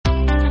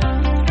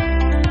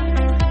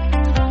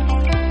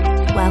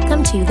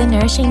welcome to the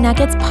Nourishing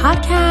Nuggets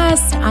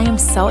podcast. I am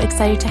so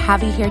excited to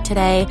have you here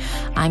today.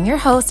 I'm your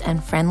host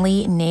and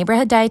friendly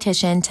neighborhood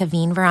dietitian,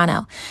 Taveen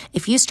Verano.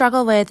 If you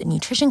struggle with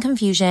nutrition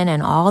confusion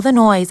and all the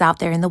noise out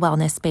there in the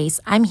wellness space,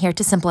 I'm here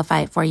to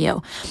simplify it for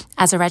you.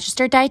 As a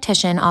registered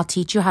dietitian, I'll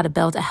teach you how to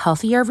build a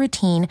healthier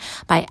routine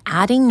by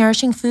adding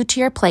nourishing food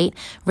to your plate,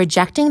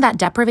 rejecting that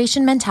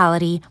deprivation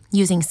mentality,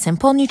 using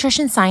simple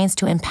nutrition science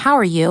to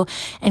empower you,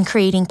 and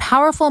creating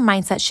powerful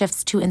mindset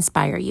shifts to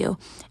inspire you.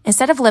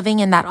 Instead of living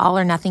in that all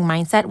or nothing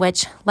mindset,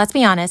 which, let's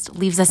be honest,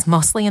 leaves us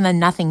mostly in the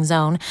nothing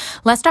zone,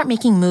 let's start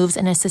making moves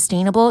in a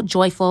sustainable,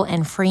 joyful,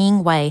 and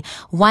freeing way,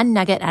 one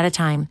nugget at a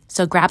time.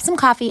 So grab some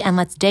coffee and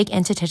let's dig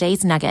into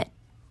today's nugget.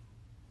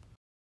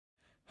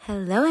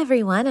 Hello,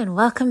 everyone, and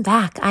welcome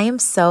back. I am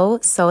so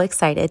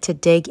excited to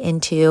dig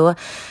into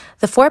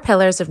the 4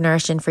 pillars of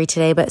Nourished and Free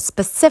today, but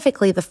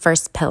specifically the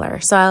first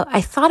pillar. So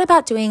I thought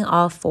about doing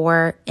all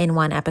 4 in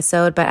one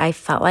episode, but I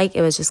felt like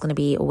it was just going to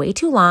be way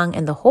too long.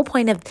 And the whole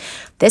point of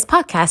this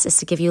podcast is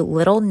to give you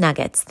little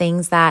nuggets,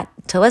 things that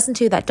to listen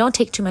to that don't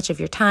take too much of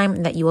your time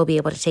and that you will be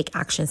able to take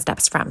action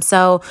steps from.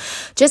 So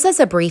just as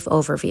a brief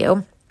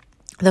overview,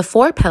 the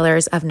 4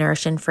 pillars of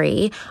Nourish and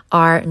Free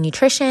are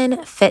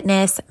nutrition,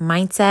 fitness,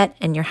 mindset,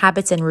 and your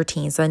habits and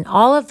routines. And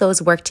all of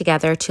those work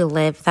together to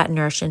live that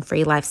Nourish and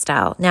Free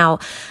lifestyle. Now,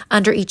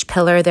 under each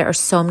pillar, there are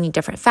so many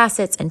different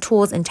facets and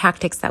tools and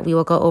tactics that we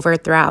will go over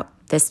throughout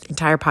this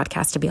entire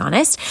podcast, to be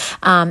honest,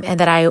 and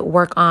that I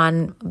work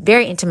on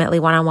very intimately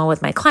one-on-one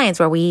with my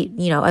clients, where we,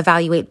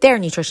 evaluate their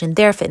nutrition,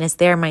 their fitness,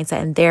 their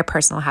mindset, and their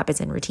personal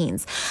habits and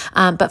routines.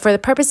 But for the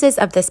purposes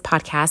of this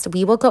podcast,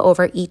 we will go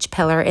over each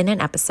pillar in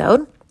an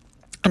episode.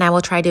 And I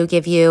will try to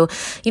give you,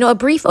 a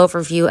brief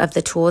overview of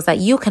the tools that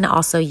you can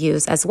also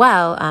use as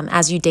well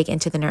as you dig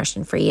into the Nourished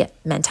and Free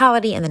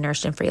mentality and the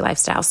Nourished and Free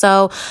lifestyle.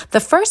 So the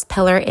first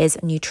pillar is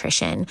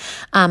nutrition.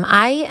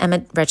 I am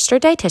a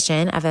registered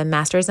dietitian. I have a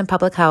master's in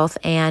public health,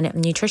 and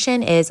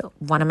nutrition is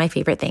one of my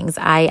favorite things.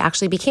 I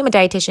actually became a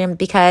dietitian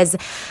because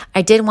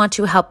I did want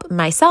to help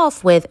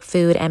myself with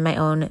food and my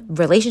own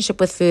relationship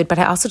with food, but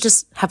I also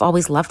just have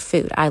always loved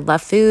food. I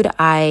love food.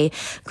 I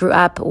grew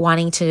up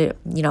wanting to,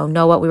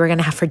 know what we were going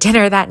to have for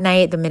dinner that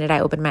night the minute I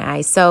opened my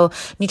eyes. So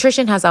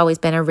nutrition has always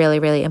been a really,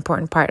 really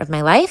important part of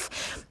my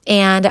life.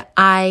 And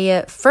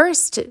I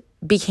first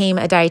became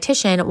a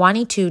dietitian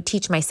wanting to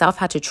teach myself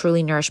how to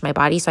truly nourish my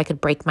body so I could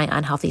break my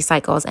unhealthy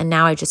cycles. And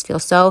now I just feel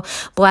so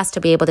blessed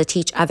to be able to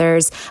teach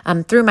others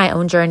through my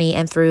own journey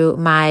and through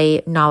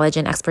my knowledge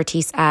and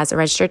expertise as a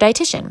registered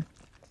dietitian.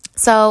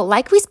 So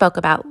like we spoke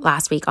about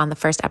last week on the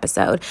first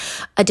episode,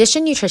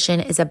 Addition Nutrition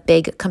is a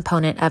big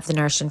component of the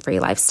Nourish and Free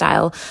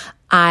lifestyle.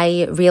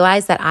 I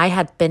realized that I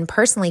had been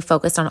personally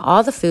focused on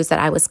all the foods that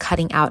I was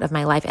cutting out of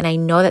my life. And I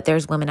know that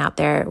there's women out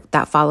there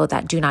that follow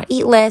that do not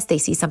eat list. They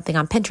see something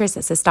on Pinterest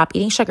that says, stop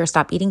eating sugar,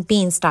 stop eating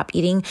beans, stop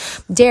eating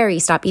dairy,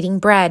 stop eating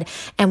bread.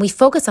 And we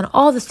focus on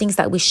all the things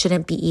that we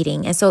shouldn't be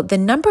eating. And so the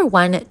number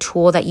one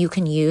tool that you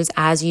can use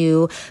as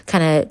you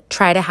kind of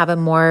try to have a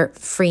more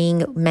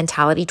freeing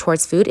mentality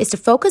towards food is to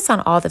focus on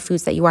all the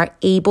foods that you are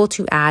able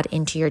to add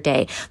into your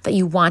day, that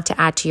you want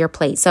to add to your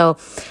plate. So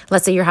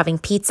let's say you're having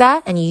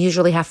pizza and you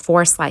usually have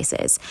 4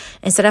 slices.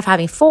 Instead of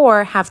having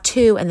 4, have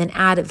 2 and then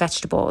add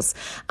vegetables.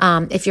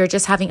 If you're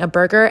just having a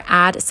burger,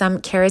 add some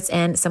carrots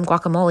and some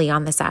guacamole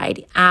on the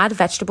side. Add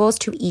vegetables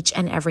to each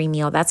and every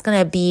meal. That's going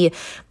to be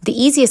the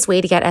easiest way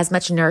to get as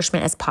much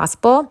nourishment as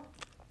possible.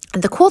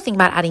 The cool thing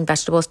about adding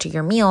vegetables to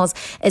your meals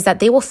is that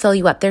they will fill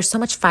you up. There's so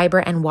much fiber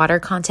and water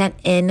content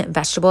in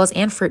vegetables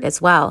and fruit as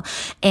well.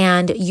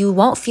 And you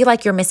won't feel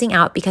like you're missing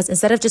out because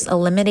instead of just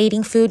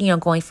eliminating food,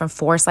 going from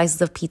 4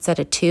 slices of pizza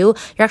to 2, you're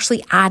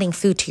actually adding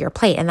food to your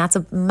plate. And that's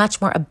a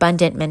much more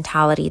abundant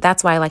mentality.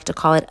 That's why I like to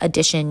call it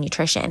addition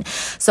nutrition.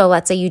 So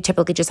let's say you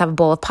typically just have a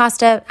bowl of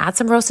pasta, add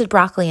some roasted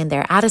broccoli in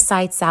there, add a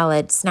side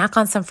salad, snack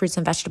on some fruits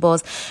and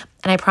vegetables.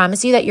 And I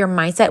promise you that your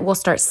mindset will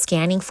start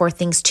scanning for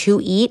things to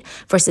eat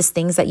versus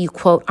things that you,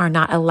 quote, are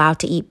not allowed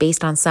to eat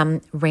based on some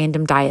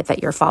random diet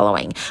that you're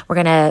following. We're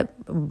going to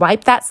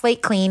wipe that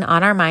slate clean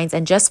on our minds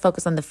and just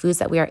focus on the foods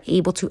that we are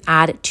able to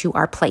add to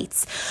our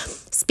plates.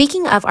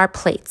 Speaking of our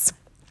plates,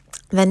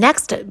 the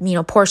next,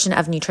 portion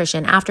of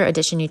nutrition after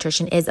Addition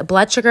Nutrition is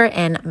blood sugar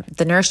and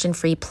the Nourished and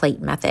Free plate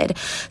method.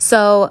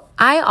 So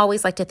I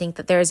always like to think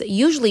that there's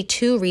usually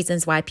 2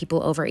 reasons why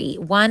people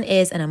overeat. One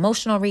is an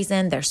emotional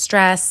reason. There's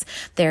stress.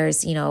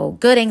 There's,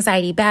 good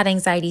anxiety, bad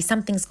anxiety,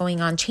 something's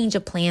going on, change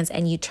of plans,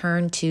 and you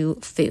turn to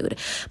food.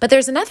 But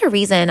there's another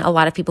reason a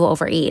lot of people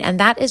overeat, and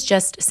that is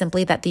just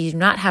simply that they do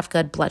not have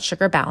good blood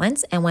sugar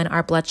balance. And when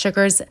our blood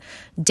sugars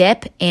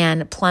dip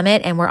and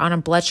plummet and we're on a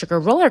blood sugar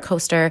roller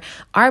coaster,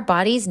 our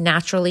bodies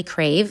naturally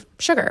crave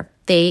sugar.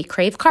 They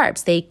crave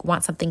carbs. They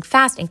want something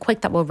fast and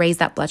quick that will raise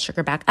that blood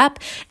sugar back up,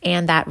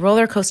 and that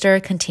roller coaster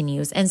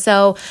continues. And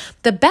so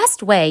the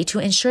best way to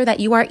ensure that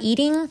you are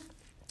eating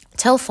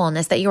till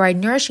fullness, that you are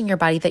nourishing your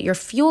body, that you're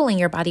fueling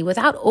your body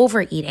without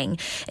overeating,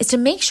 is to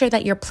make sure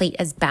that your plate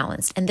is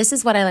balanced. And this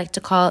is what I like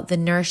to call the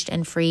Nourished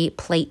and Free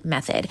plate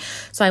method.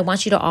 So I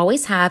want you to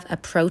always have a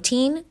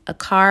protein, a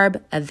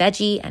carb, a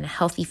veggie, and a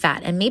healthy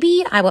fat. And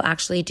maybe I will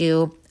actually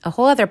do a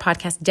whole other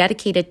podcast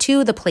dedicated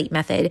to the plate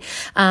method.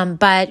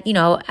 But,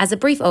 as a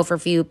brief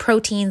overview,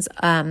 proteins,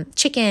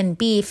 chicken,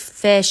 beef,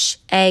 fish,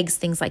 eggs,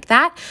 things like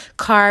that.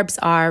 Carbs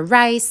are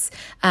rice.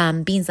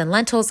 Beans and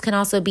lentils can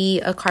also be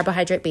a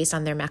carbohydrate based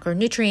on their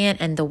macronutrient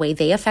and the way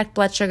they affect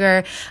blood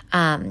sugar.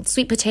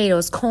 Sweet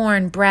potatoes,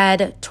 corn,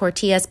 bread,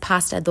 tortillas,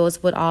 pasta,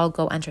 those would all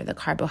go under the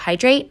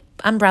carbohydrate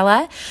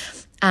umbrella.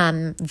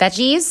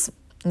 Veggies,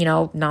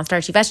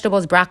 non-starchy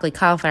vegetables, broccoli,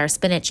 cauliflower,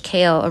 spinach,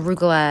 kale,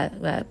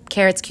 arugula,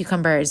 carrots,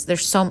 cucumbers.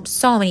 There's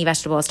so many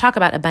vegetables. Talk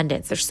about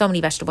abundance. There's so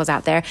many vegetables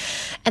out there.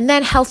 And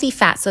then healthy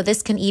fat. So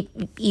this can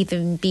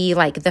even be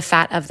like the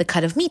fat of the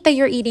cut of meat that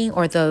you're eating,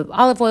 or the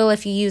olive oil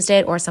if you used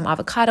it, or some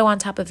avocado on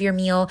top of your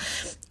meal.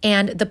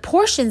 And the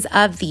portions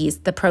of these,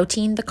 the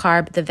protein, the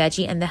carb, the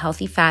veggie, and the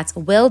healthy fats,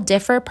 will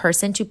differ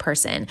person to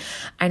person.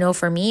 I know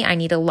for me, I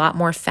need a lot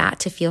more fat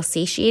to feel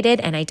satiated,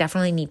 and I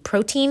definitely need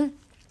protein.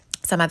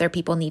 Some other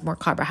people need more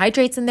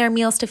carbohydrates in their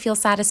meals to feel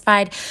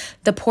satisfied.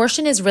 The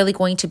portion is really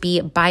going to be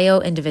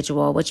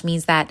bio-individual, which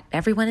means that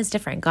everyone is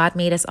different. God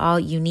made us all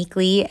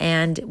uniquely,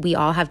 and we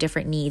all have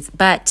different needs.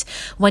 But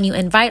when you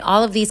invite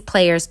all of these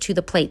players to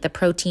the plate, the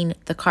protein,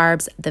 the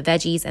carbs, the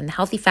veggies, and the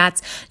healthy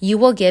fats, you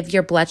will give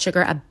your blood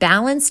sugar a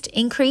balanced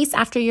increase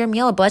after your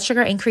meal. A blood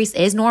sugar increase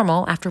is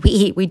normal after we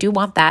eat. We do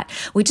want that.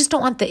 We just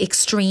don't want the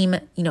extreme,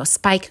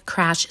 spike,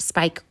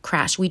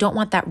 crash. We don't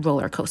want that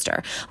roller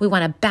coaster. We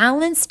want a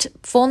balanced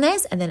fullness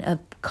and then a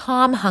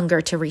calm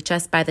hunger to reach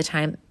us by the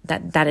time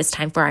that is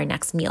time for our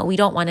next meal. We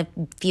don't want to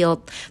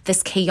feel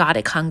this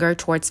chaotic hunger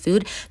towards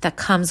food that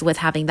comes with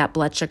having that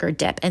blood sugar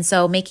dip. And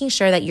so making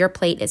sure that your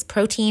plate is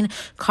protein,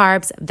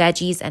 carbs,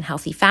 veggies, and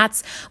healthy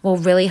fats will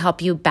really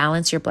help you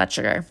balance your blood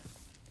sugar.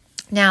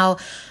 Now,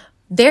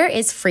 there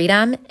is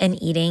freedom in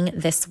eating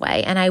this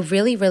way. And I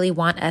really, really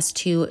want us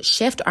to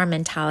shift our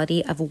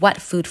mentality of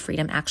what food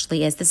freedom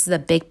actually is. This is a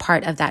big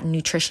part of that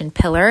nutrition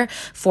pillar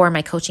for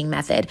my coaching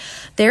method.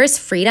 There is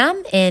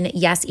freedom in,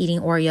 yes, eating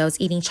Oreos,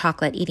 eating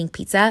chocolate, eating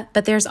pizza,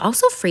 but there's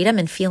also freedom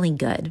in feeling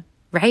good.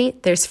 Right?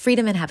 There's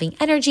freedom in having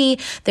energy.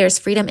 There's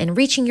freedom in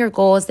reaching your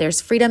goals. There's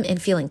freedom in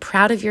feeling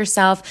proud of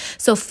yourself.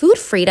 So food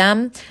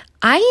freedom,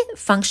 I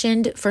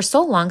functioned for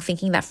so long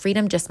thinking that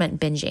freedom just meant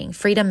binging.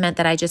 Freedom meant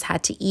that I just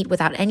had to eat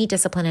without any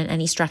discipline and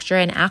any structure.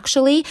 And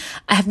actually,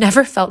 I have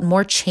never felt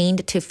more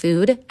chained to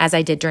food as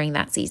I did during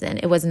that season.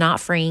 It was not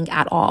freeing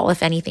at all.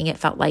 If anything, it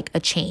felt like a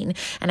chain,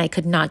 and I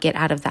could not get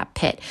out of that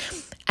pit.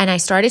 And I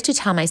started to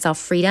tell myself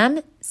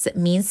freedom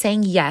means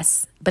saying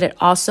yes, but it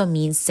also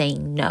means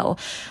saying no.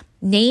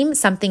 Name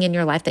something in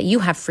your life that you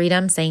have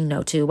freedom saying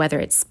no to, whether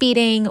it's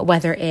speeding,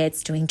 whether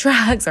it's doing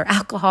drugs or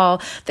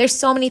alcohol. There's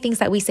so many things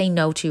that we say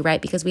no to,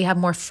 right? Because we have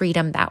more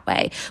freedom that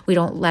way. We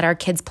don't let our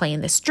kids play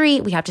in the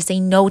street. We have to say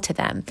no to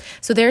them.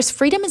 So there's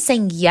freedom in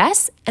saying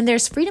yes, and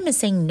there's freedom in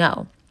saying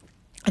no.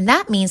 And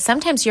that means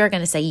sometimes you're going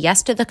to say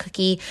yes to the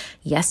cookie,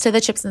 yes to the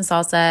chips and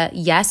salsa,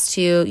 yes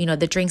to,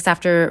 the drinks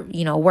after,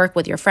 work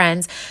with your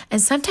friends. And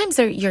sometimes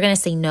you're going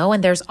to say no,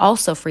 and there's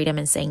also freedom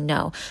in saying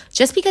no.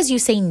 Just because you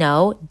say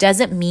no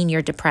doesn't mean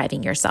you're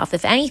depriving yourself.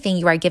 If anything,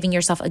 you are giving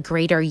yourself a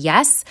greater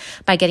yes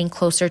by getting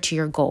closer to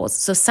your goals.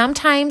 So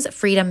sometimes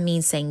freedom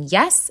means saying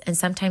yes, and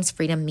sometimes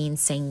freedom means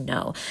saying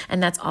no.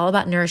 And that's all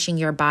about nourishing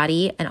your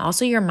body and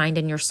also your mind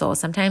and your soul.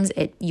 Sometimes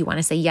you want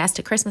to say yes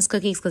to Christmas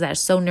cookies because that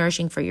is so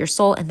nourishing for your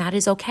soul, and that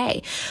is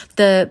okay.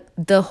 The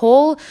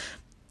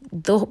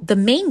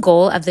main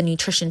goal of the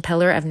nutrition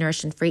pillar of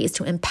Nourished and Free is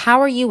to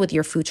empower you with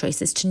your food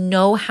choices, to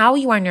know how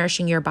you are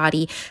nourishing your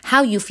body,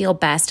 how you feel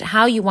best,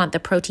 how you want the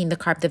protein, the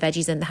carb, the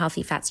veggies, and the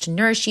healthy fats to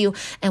nourish you,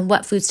 and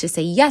what foods to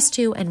say yes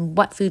to and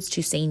what foods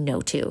to say no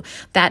to.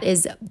 That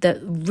is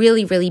the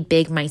really, really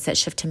big mindset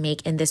shift to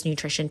make in this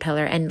nutrition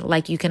pillar. And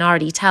like you can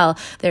already tell,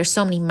 there's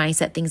so many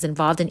mindset things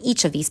involved in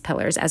each of these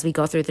pillars as we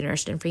go through the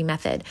Nourished and Free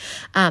method.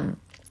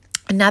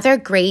 Another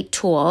great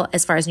tool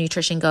as far as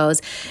nutrition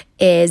goes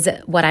is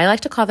what I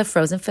like to call the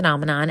frozen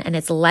phenomenon, and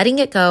it's letting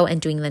it go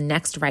and doing the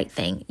next right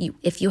thing.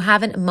 If you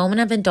have a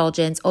moment of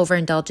indulgence,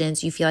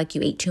 overindulgence, you feel like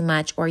you ate too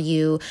much, or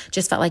you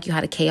just felt like you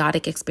had a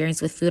chaotic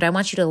experience with food, I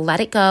want you to let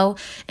it go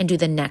and do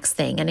the next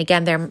thing. And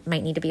again, there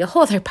might need to be a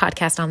whole other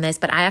podcast on this,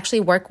 but I actually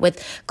work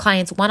with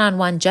clients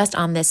one-on-one just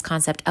on this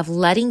concept of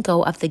letting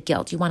go of the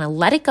guilt. You want to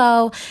let it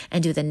go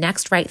and do the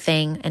next right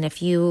thing. And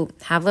if you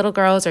have little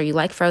girls or you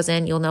like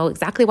Frozen, you'll know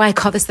exactly why I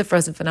call this the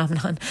frozen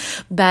phenomenon.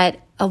 But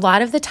a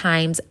lot of the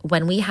times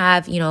when we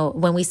have,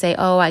 when we say,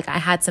 oh, I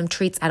had some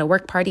treats at a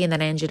work party and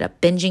then I ended up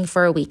binging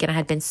for a week and I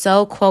had been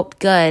so, quote,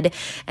 good,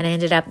 and I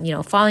ended up,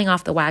 falling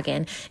off the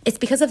wagon, it's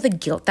because of the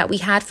guilt that we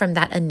had from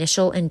that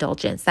initial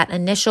indulgence, that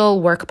initial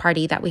work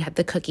party that we had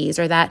the cookies,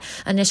 or that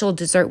initial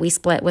dessert we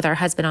split with our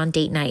husband on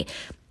date night.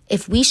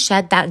 If we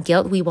shed that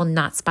guilt, we will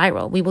not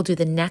spiral. We will do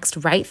the next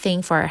right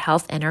thing for our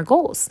health and our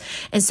goals.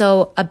 And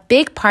so a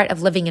big part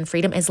of living in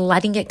freedom is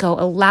letting it go,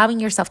 allowing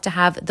yourself to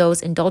have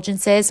those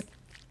indulgences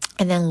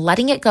and then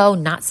letting it go,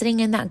 not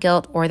sitting in that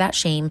guilt or that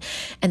shame,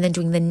 and then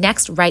doing the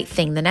next right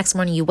thing. The next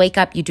morning you wake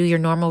up, you do your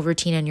normal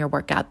routine and your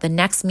workout. The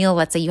next meal,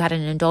 let's say you had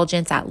an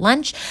indulgence at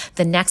lunch,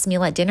 the next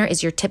meal at dinner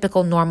is your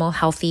typical, normal,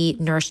 healthy,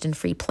 nourished and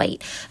free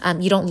plate.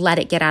 You don't let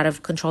it get out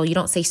of control. You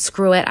don't say,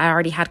 screw it, I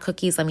already had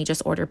cookies, let me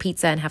just order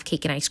pizza and have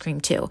cake and ice cream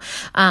too.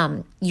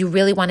 You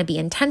really want to be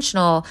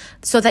intentional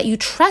so that you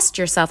trust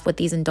yourself with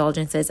these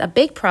indulgences. A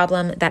big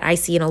problem that I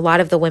see in a lot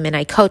of the women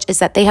I coach is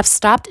that they have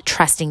stopped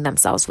trusting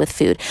themselves with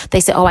food. They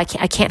say, oh, I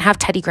can't have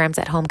Teddy Grahams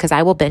at home because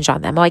I will binge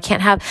on them. Oh, I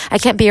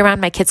can't be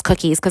around my kids'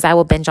 cookies because I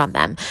will binge on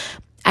them.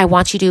 I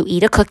want you to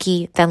eat a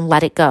cookie, then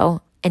let it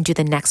go and do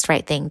the next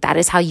right thing. That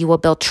is how you will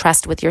build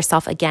trust with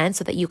yourself again,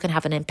 so that you can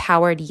have an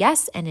empowered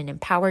yes and an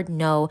empowered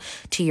no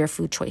to your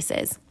food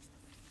choices.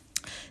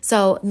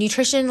 So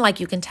nutrition, like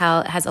you can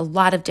tell, has a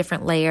lot of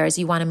different layers.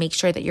 You want to make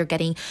sure that you're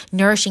getting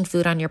nourishing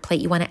food on your plate.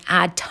 You want to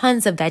add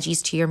tons of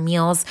veggies to your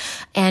meals.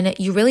 And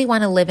you really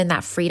want to live in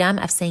that freedom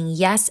of saying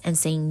yes and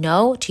saying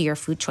no to your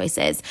food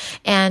choices.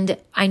 And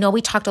I know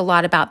we talked a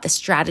lot about the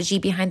strategy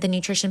behind the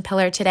nutrition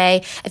pillar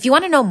today. If you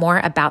want to know more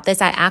about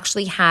this, I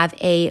actually have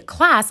a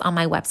class on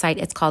my website.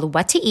 It's called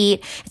What to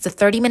Eat. It's a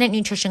 30-minute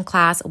nutrition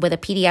class with a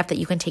PDF that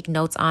you can take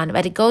notes on,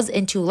 but it goes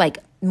into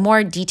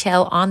more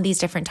detail on these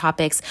different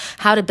topics,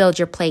 how to build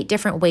your plate,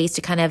 different ways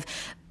to kind of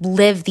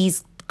live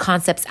these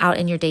concepts out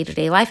in your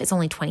day-to-day life. It's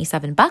only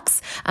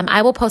 $27.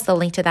 I will post a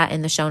link to that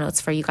in the show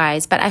notes for you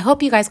guys, but I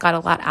hope you guys got a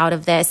lot out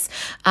of this.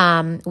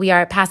 We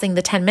are passing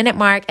the 10-minute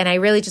mark, and I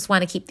really just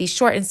want to keep these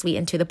short and sweet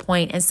and to the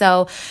point. And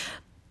so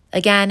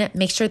again,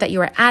 make sure that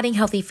you are adding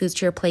healthy foods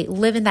to your plate,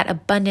 live in that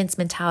abundance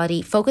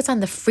mentality, focus on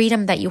the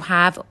freedom that you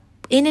have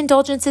in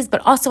indulgences,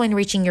 but also in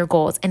reaching your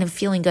goals and in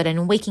feeling good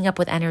and waking up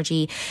with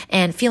energy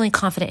and feeling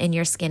confident in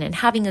your skin and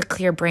having a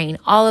clear brain,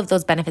 all of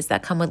those benefits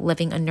that come with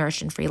living a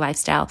nourished and free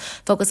lifestyle.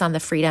 Focus on the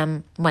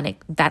freedom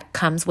that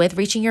comes with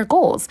reaching your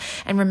goals.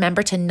 And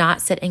remember to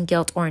not sit in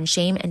guilt or in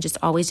shame, and just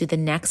always do the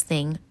next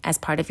thing as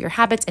part of your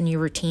habits and your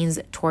routines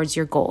towards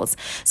your goals.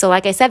 So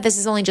like I said, this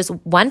is only just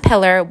one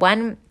pillar,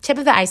 one tip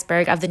of the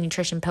iceberg of the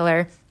nutrition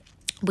pillar.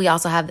 We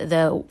also have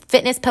the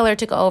fitness pillar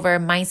to go over,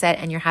 mindset,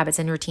 and your habits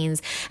and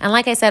routines. And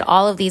like I said,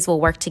 all of these will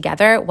work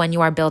together when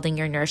you are building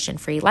your nourished and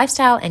free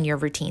lifestyle and your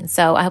routine.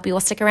 So I hope you will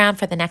stick around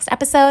for the next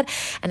episode,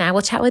 and I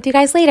will chat with you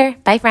guys later.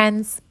 Bye,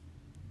 friends.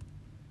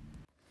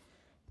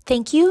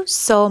 Thank you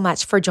so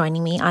much for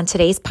joining me on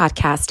today's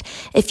podcast.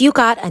 If you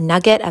got a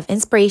nugget of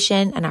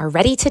inspiration and are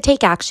ready to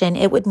take action,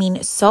 it would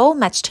mean so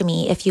much to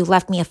me if you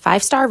left me a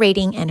 5-star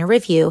rating and a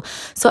review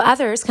so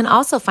others can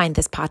also find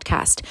this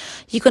podcast.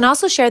 You can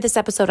also share this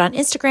episode on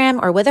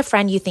Instagram or with a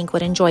friend you think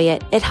would enjoy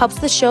it. It helps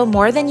the show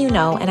more than you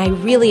know, and I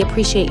really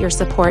appreciate your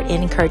support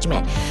and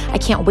encouragement. I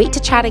can't wait to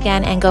chat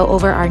again and go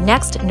over our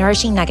next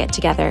nourishing nugget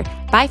together.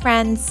 Bye,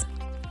 friends.